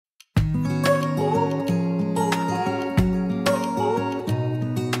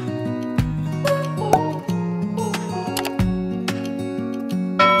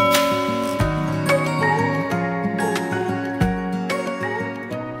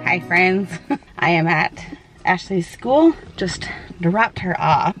Hi friends. I am at Ashley's school. Just dropped her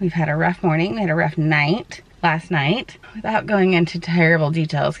off. We've had a rough morning. We had a rough night last night. Without going into terrible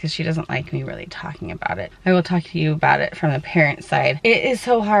details, because she doesn't like me really talking about it, I will talk to you about it from the parent side. It is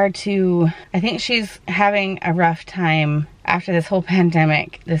so hard to, I think she's having a rough time after this whole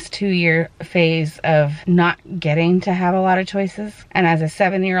pandemic, this 2-year phase of not getting to have a lot of choices. And as a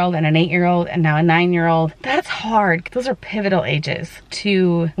 7-year-old and an 8-year-old and now a 9-year-old, that's hard. Those are pivotal ages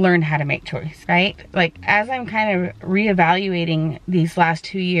to learn how to make choice, right? Like, as I'm kind of reevaluating these last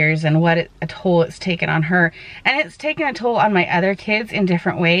 2 years and what a toll it's taken on her, and it's taken a toll on my other kids in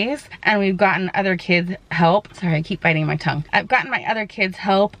different ways, and we've gotten other kids help. Sorry, I keep biting my tongue. I've gotten my other kids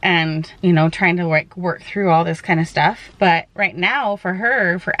help and, you know, trying to like work through all this kind of stuff. But right now for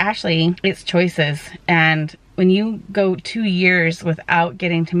her, for Ashley, it's choices. And when you go 2 years without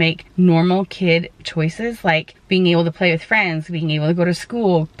getting to make normal kid choices, like being able to play with friends, being able to go to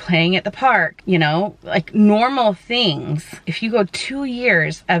school, playing at the park, you know, like normal things. If you go 2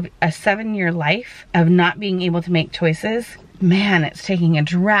 years of a 7-year life of not being able to make choices, man, it's taking a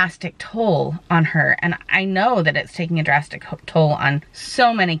drastic toll on her. And I know that it's taking a drastic toll on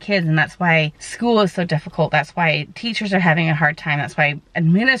so many kids, and that's why school is so difficult. That's why teachers are having a hard time. That's why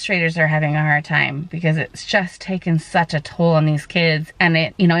administrators are having a hard time, because it's just taken such a toll on these kids. And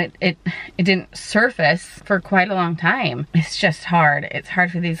it, you know, it didn't surface for quite a long time. It's just hard. It's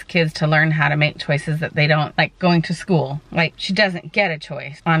hard for these kids to learn how to make choices that they don't, like going to school. Like, she doesn't get a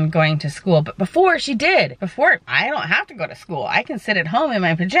choice on going to school, but before she did. Before, I don't have to go to school. I can sit at home in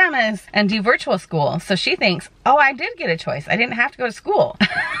my pajamas and do virtual school. So she thinks, oh, I did get a choice. I didn't have to go to school.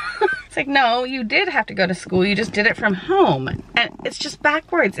 It's like, no, you did have to go to school. You just did it from home. And it's just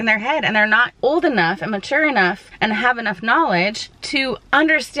backwards in their head, and they're not old enough and mature enough and have enough knowledge to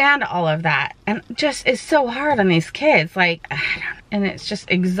understand all of that. And just is so hard on these kids. Like, I don't know. And it's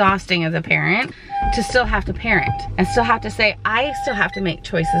just exhausting as a parent to still have to parent and still have to say, I still have to make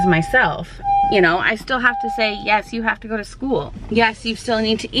choices myself. You know, I still have to say, yes, you have to go to school. Yes, you still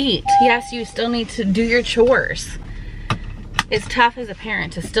need to eat. Yes, you still need to do your chores. It's tough as a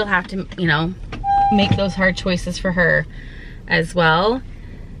parent to still have to, you know, make those hard choices for her as well,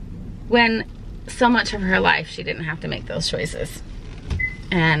 when so much of her life she didn't have to make those choices.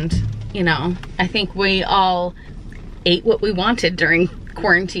 And, you know, I think we all ate what we wanted during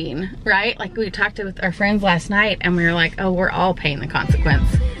quarantine, right? Like, we talked with our friends last night and we were like, oh, we're all paying the consequence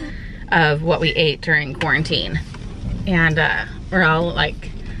of what we ate during quarantine. And we're all like,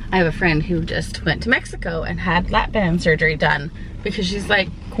 I have a friend who just went to Mexico and had lap band surgery done because she's like,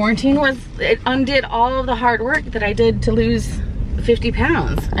 quarantine it undid all of the hard work that I did to lose 50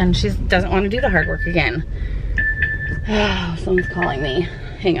 pounds, and she doesn't want to do the hard work again. Oh, someone's calling me.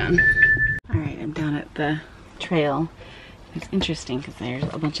 Hang on. All right, I'm down at the trail. It's interesting because there's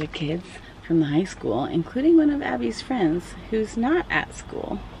a bunch of kids from the high school, including one of Abby's friends who's not at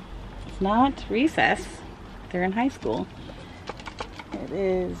school. It's not recess. They're in high school. It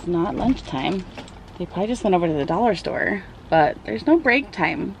is not lunchtime. They probably just went over to the dollar store, but there's no break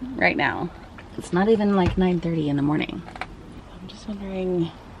time right now. It's not even like 9:30 in the morning. I'm just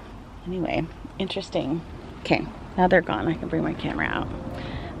wondering, anyway, interesting. Okay, now they're gone. I can bring my camera out.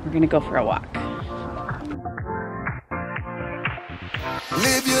 We're gonna go for a walk.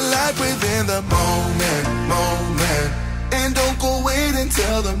 Live your life within the moment, and don't go wait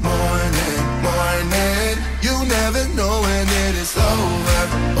until the morning. You never know when it is over.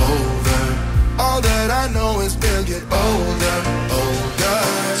 All that I know is we'll get older.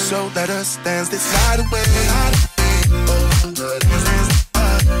 So let us dance this night away.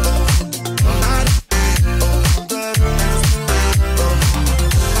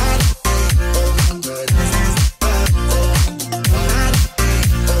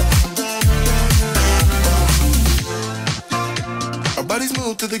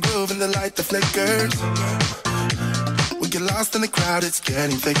 To the groove and the light that flickers. We get lost in the crowd, it's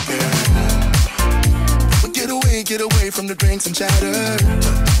getting thicker. We get away from the drinks and chatter.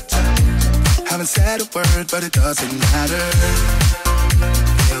 Haven't said a word, but it doesn't matter.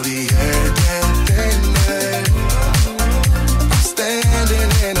 Feel the air get thinner.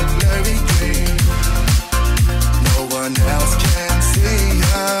 Standing in a blurry dream. No one else can see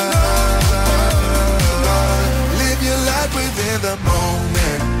us. Live your life within the moment.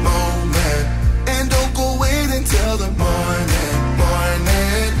 And don't go wait until the morning.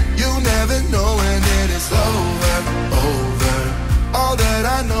 You never know when it is over. All that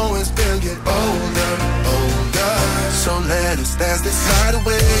I know is we'll get older. So let us dance this night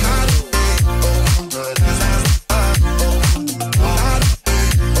away.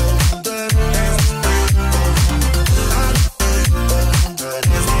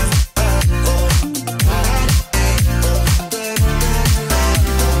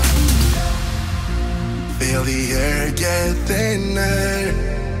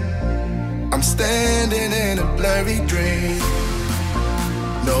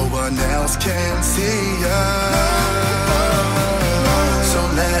 no one else can see us. So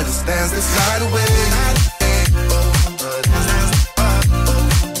let us dance this night away.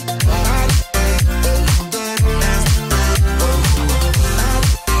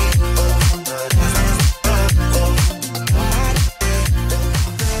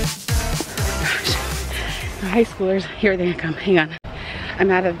 High schoolers, here they come, hang on.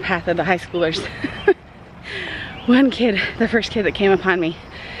 I'm out of the path of the high schoolers. One kid, the first kid that came upon me,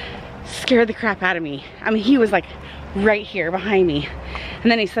 scared the crap out of me. I mean, he was like right here behind me.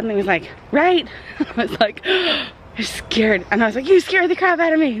 And then he suddenly was like, right? I was like, I'm scared. And I was like, you scared the crap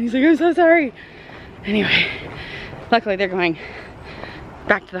out of me. And he's like, I'm so sorry. Anyway, luckily they're going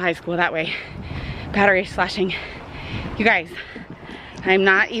back to the high school that way. Battery slashing. You guys, I'm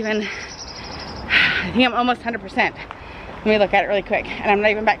not even, I think I'm almost 100%. Let me look at it really quick. And I'm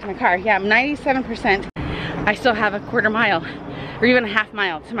not even back to my car. Yeah, I'm 97%. I still have a quarter mile or even a half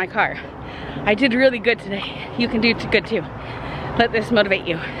mile to my car. I did really good today. You can do good too. Let this motivate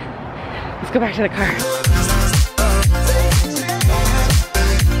you. Let's go back to the car.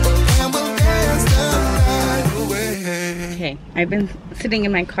 Okay, I've been sitting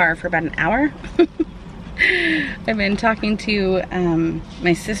in my car for about an hour. I've been talking to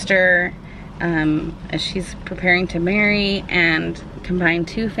my sister as she's preparing to marry and combine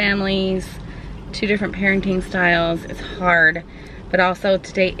two families, two different parenting styles. It's hard, but also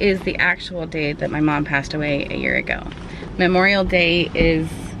today is the actual day that my mom passed away a year ago. Memorial Day is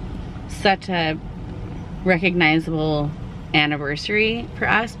such a recognizable anniversary for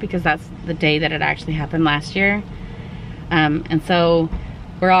us because that's the day that it actually happened last year. And so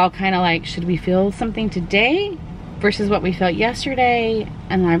we're all kind of like, should we feel something today versus what we felt yesterday?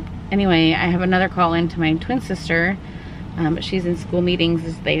 And anyway, I have another call in to my twin sister, but she's in school meetings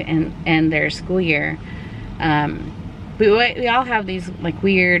as they end their school year. We all have these like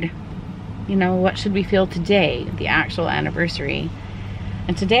weird, you know, what should we feel today, the actual anniversary.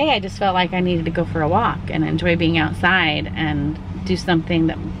 And today I just felt like I needed to go for a walk and enjoy being outside and do something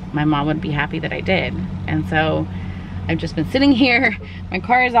that my mom would be happy that I did. And so I've just been sitting here. My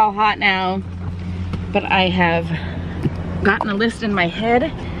car is all hot now, but I have gotten a list in my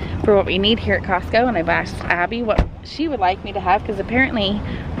head for what we need here at Costco, and I've asked Abby what she would like me to have because apparently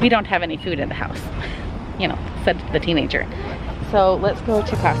we don't have any food in the house, you know, said the teenager. So let's go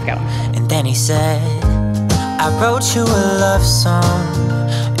to Costco. And then he said, I wrote you a love song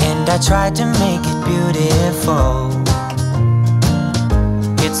and I tried to make it beautiful.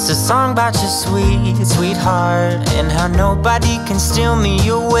 It's a song about your sweet, sweetheart and how nobody can steal me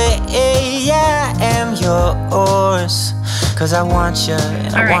away. I am yours, cause I want you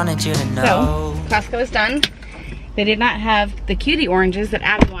and I wanted you to know. So, Costco is done. They did not have the cutie oranges that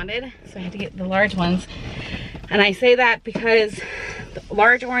Abby wanted, so I had to get the large ones. And I say that because the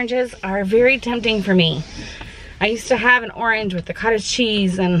large oranges are very tempting for me. I used to have an orange with the cottage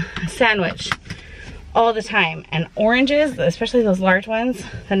cheese and a sandwich all the time. And oranges, especially those large ones,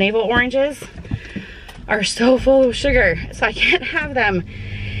 the navel oranges, are so full of sugar, so I can't have them.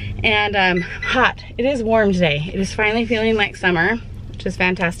 And hot. It is warm today. It is finally feeling like summer, which is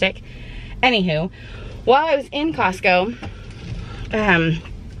fantastic. Anywho, while I was in Costco,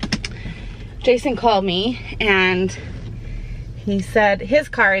 Jason called me and he said his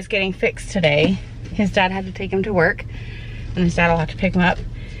car is getting fixed today. His dad had to take him to work and his dad will have to pick him up.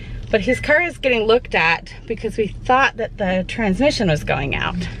 But his car is getting looked at because we thought that the transmission was going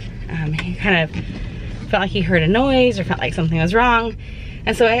out. He kind of felt like he heard a noise or felt like something was wrong.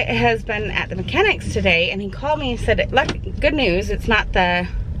 And so it has been at the mechanics today, and he called me and said, look, good news, it's not the,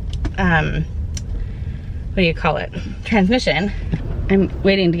 what do you call it, transmission. I'm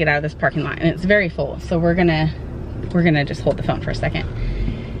waiting to get out of this parking lot and it's very full. So we're gonna just hold the phone for a second.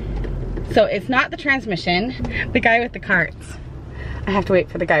 So it's not the transmission, the guy with the carts. I have to wait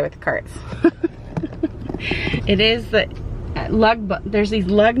for the guy with the carts. It is the there's these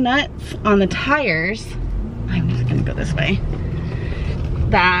lug nuts on the tires. I'm just gonna go this way.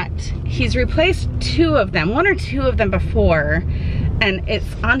 That he's replaced two of them, one or two of them before, and it's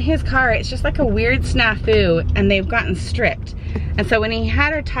on his car. It's just like a weird snafu, and they've gotten stripped. And so when he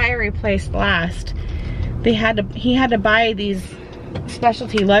had a tire replaced last, he had to buy these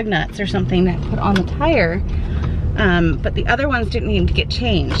specialty lug nuts or something to put on the tire, but the other ones didn't need to get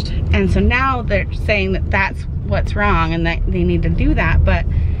changed. And so now they're saying that that's what's wrong and that they need to do that, but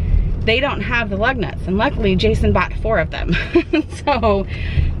they don't have the lug nuts, and luckily Jason bought 4 of them. So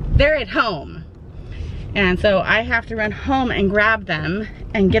they're at home, and so I have to run home and grab them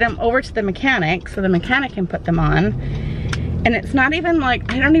and get them over to the mechanic so the mechanic can put them on. And it's not even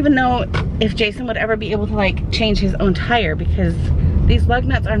like, I don't even know if Jason would ever be able to like change his own tire because these lug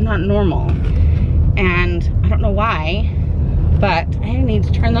nuts are not normal. And I don't know why, but I need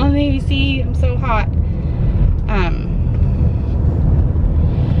to turn on the AC. I'm so hot.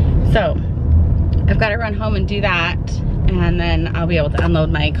 So I've got to run home and do that, and then I'll be able to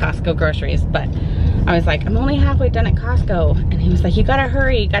unload my Costco groceries. But I was like, I'm only halfway done at Costco, and he was like, you gotta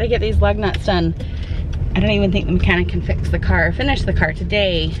hurry, you gotta get these lug nuts done. I don't even think the mechanic can fix the car, finish the car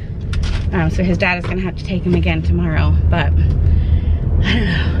today. So his dad is gonna have to take him again tomorrow. But I don't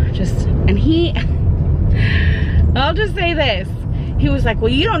know, just, and he, I'll just say this. He was like,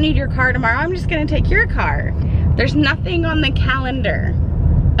 well, you don't need your car tomorrow. I'm just gonna take your car. There's nothing on the calendar.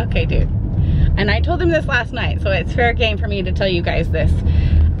 Okay, dude. And I told him this last night, so it's fair game for me to tell you guys this.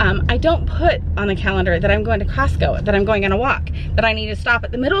 I don't put on the calendar that I'm going to Costco, that I'm going on a walk, that I need to stop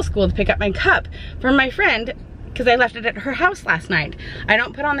at the middle school to pick up my cup from my friend because I left it at her house last night. I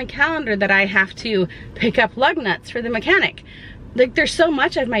don't put on the calendar that I have to pick up lug nuts for the mechanic. Like, there's so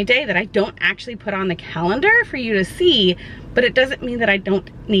much of my day that I don't actually put on the calendar for you to see, but it doesn't mean that I don't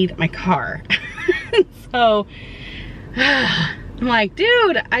need my car. So I'm like,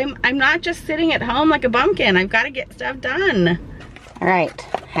 dude, I'm not just sitting at home like a bumpkin. I've got to get stuff done. All right,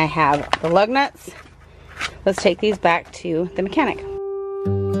 I have the lug nuts. Let's take these back to the mechanic.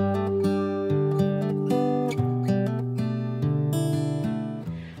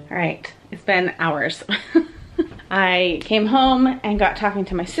 All right, it's been hours. I came home and got talking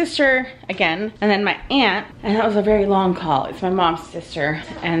to my sister again, and then my aunt, and that was a very long call. It's my mom's sister,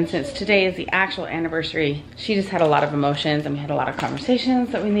 and since today is the actual anniversary, she just had a lot of emotions, and we had a lot of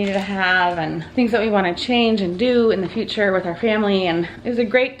conversations that we needed to have, and things that we want to change and do in the future with our family, and it was a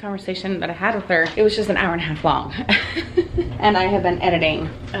great conversation that I had with her. It was just an hour and a half long. And I have been editing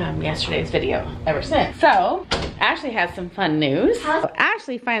yesterday's video ever since. So, Ashley has some fun news.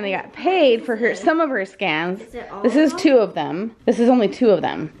 Ashley finally got paid for some of her scans. This is 2 of them. This is only 2 of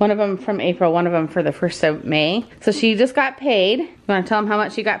them. One of them from April, one of them for the 1st of May. So she just got paid. You want to tell them how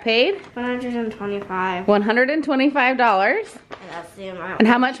much she got paid? $125. $125. That's the amount. And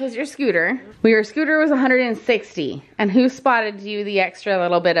how much was your scooter? Well, your scooter was $160. And who spotted you the extra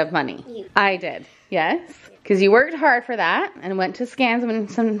little bit of money? You. I did. Yes. Because you worked hard for that and went to scans when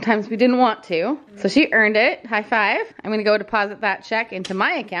sometimes we didn't want to. So she earned it. High five. I'm going to go deposit that check into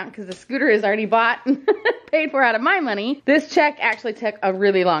my account because the scooter is already bought and paid for out of my money. This check actually took a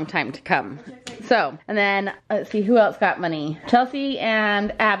really long time to come. So, and then let's see who else got money. Chelsea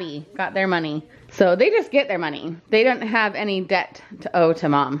and Abby got their money. So they just get their money. They don't have any debt to owe to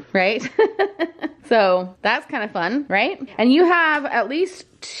mom, right? So that's kind of fun, right? And you have at least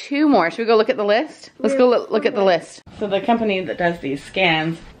 2 more. Should we go look at the list? Let's go look at the list. So the company that does these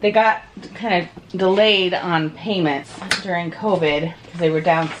scans, they got kind of delayed on payments during COVID because they were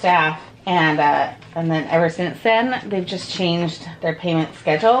down staff. And then ever since then, they've just changed their payment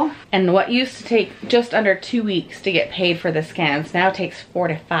schedule. And what used to take just under 2 weeks to get paid for the scans now takes 4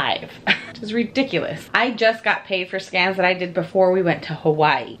 to 5. Which is ridiculous. I just got paid for scans that I did before we went to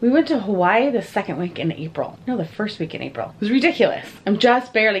Hawaii. We went to Hawaii the 2nd week in April. No, the 1st week in April. It was ridiculous. I'm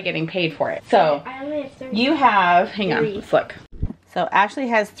just barely getting paid for it. So you have, hang on, let's look. So Ashley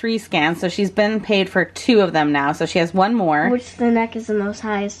has 3 scans, so she's been paid for 2 of them now, so she has 1 more. Which the neck is the most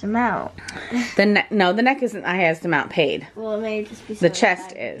highest amount. No, the neck isn't the highest amount paid. Well, it may just be the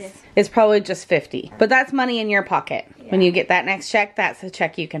chest is. It's probably just 50. But that's money in your pocket. Yeah. When you get that next check, that's the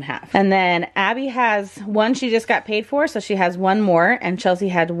check you can have. And then Abby has 1 she just got paid for, so she has 1 more, and Chelsea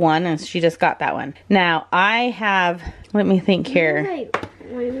had 1, and she just got that one. Now, I have, let me think here. Wait.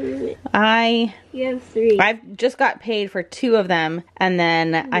 You have 3. I've just got paid for 2 of them, and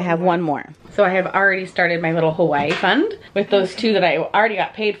then I have 1 more. So I have already started my little Hawaii fund with those 2 that I already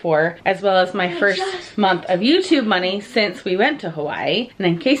got paid for, as well as my first month of YouTube money since we went to Hawaii. And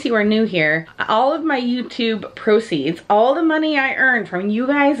in case you are new here, all of my YouTube proceeds, all the money I earned from you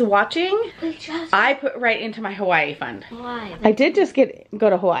guys watching, I put right into my Hawaii fund. Why? I did just go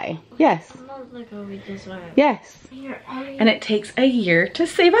to Hawaii. Yes. Yes. And it takes a year to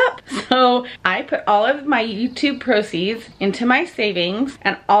save up. So I put all of my YouTube proceeds into my savings,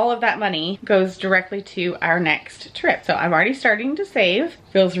 and all of that money goes directly to our next trip. So I'm already starting to save.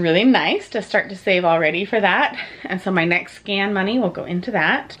 Feels really nice to start to save already for that. And so my next scan money will go into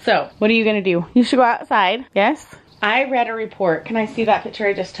that. So what are you gonna do? You should go outside. Yes? I read a report. Can I see that picture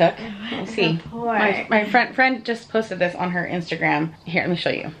I just took? Let's see. My friend just posted this on her Instagram. Here, let me show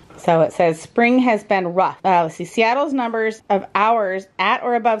you. So it says spring has been rough. Let's see, Seattle's numbers of hours at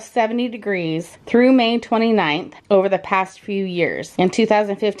or above 70 degrees through May 29th over the past few years. In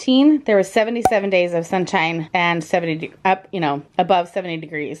 2015, there was 77 days of sunshine and above 70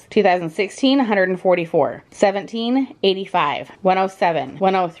 degrees. 2016, 144. 17, 85. 107,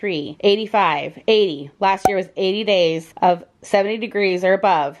 103, 85, 80. Last year was 80 days of 70 degrees or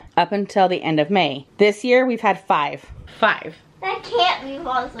above up until the end of May. This year we've had 5. That can't be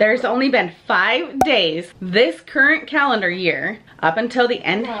possible. There's only been 5 days this current calendar year up until the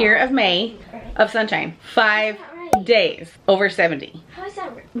end here of May of sunshine. 5 days over 70. How is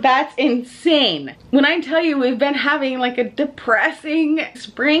that right? That's insane. When I tell you we've been having like a depressing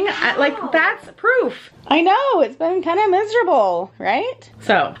spring, like that's proof. I know, it's been kind of miserable, right?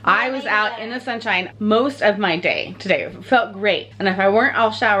 So I was out in the sunshine most of my day today. It felt great. And if I weren't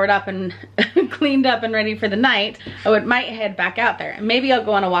all showered up and cleaned up and ready for the night, I might head back out there. Maybe I'll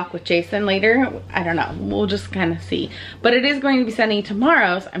go on a walk with Jason later. I don't know, we'll just kind of see. But it is going to be sunny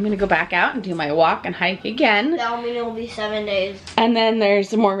tomorrow, so I'm gonna go back out and do my walk and hike again. That'll mean it'll be 7 days. And then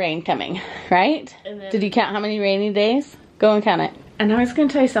there's more rain coming, right? Did you count how many rainy days? Go and count it. And I was gonna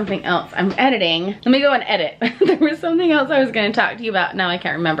tell you something else. I'm editing. Let me go and edit. There was something else I was gonna talk to you about. Now I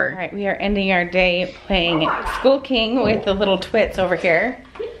can't remember. All right, we are ending our day playing School King with the little twits over here.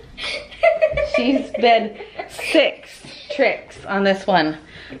 She's bid 6 tricks on this one.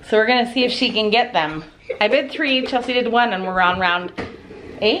 So we're gonna see if she can get them. I bid 3, Chelsea did 1, and we're on round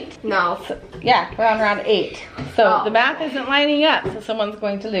 8? No. So, yeah, we're on round 8. So the math isn't lining up, so someone's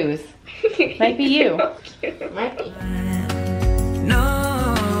going to lose. Might be you. Might be.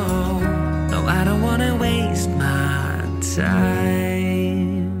 No, I don't wanna waste my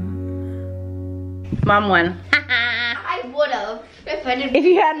time. Mom won. I would've if I didn't. If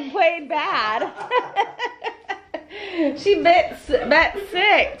you hadn't played bad. She bet 6.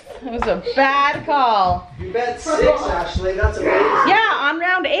 It was a bad call. You bet 6, Ashley. That's amazing. Yeah, on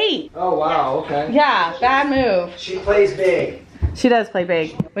round 8. Oh, wow. Okay. Yeah, bad move. She plays big. She does play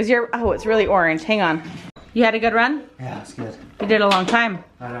big. Was your, oh, it's really orange. Hang on. You had a good run? Yeah, it's good. You did a long time.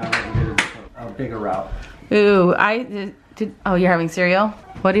 I know. I did a bigger route. Ooh, I did. Oh, you're having cereal?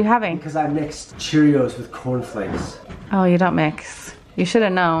 What are you having? Because I mixed Cheerios with cornflakes. Oh, you don't mix. You should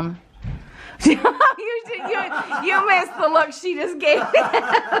have known. you missed the look she just gave me.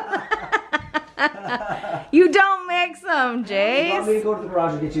 You don't mix them, Jace. You want me to go to the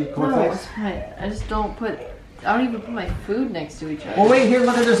garage and get you cornflakes? No, I just don't put, I don't even put my food next to each other. Well, wait, here,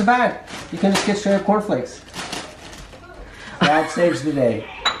 look, there's a bag. You can just get straight up cornflakes. Dad saves the day.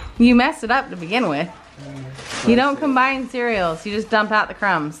 You messed it up to begin with. You don't combine cereals, you just dump out the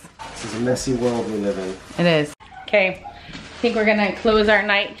crumbs. This is a messy world we live in. It is. Okay, I think we're gonna close our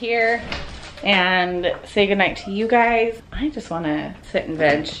night here and say goodnight to you guys. I just wanna sit and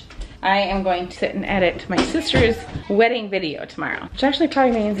veg. I am going to sit and edit my sister's wedding video tomorrow, which actually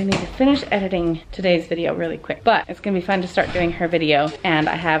probably means I need to finish editing today's video really quick. But it's gonna be fun to start doing her video, and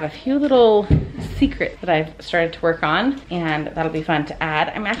I have a few little secrets that I've started to work on, and that'll be fun to add.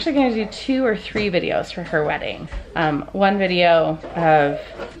 I'm actually gonna do 2 or 3 videos for her wedding. One video of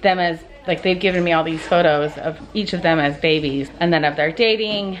them as, like, they've given me all these photos of each of them as babies, and then of their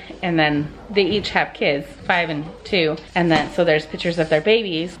dating, and then they each have kids, 5 and 2, and then so there's pictures of their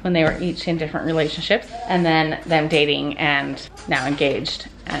babies when they were each in different relationships, and then them dating and now engaged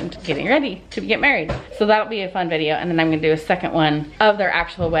and getting ready to get married. So that'll be a fun video, and then I'm gonna do a second one of their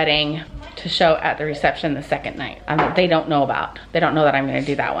actual wedding to show at the reception the second night. They don't know about. They don't know that I'm gonna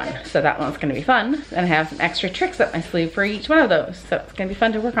do that one. So that one's gonna be fun. And I have some extra tricks up my sleeve for each one of those. So it's gonna be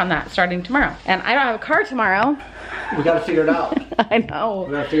fun to work on that starting tomorrow. And I don't have a car tomorrow. We gotta figure it out. I know.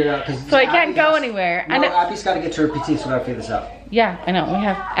 We gotta figure it out. So I can't go anywhere. No, Abby's gotta get to her PT, so we gotta figure this out. Yeah, I know.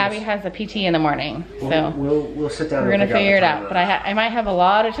 Abby has a PT in the morning, so we'll sit down. We're gonna figure it out. But I might have a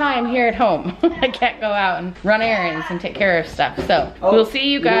lot of time here at home. I can't go out and run errands and take care of stuff. So we'll see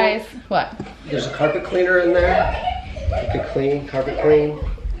you guys. What? There's a carpet cleaner in there. You can clean, carpet clean.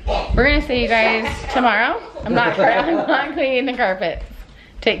 We're gonna see you guys tomorrow. I'm not cleaning the carpet.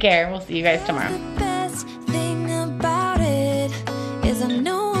 Take care. We'll see you guys tomorrow. The best thing about it is I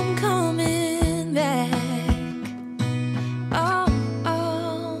know I'm coming back.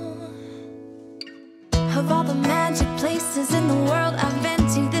 Of all the magic places in the world I've been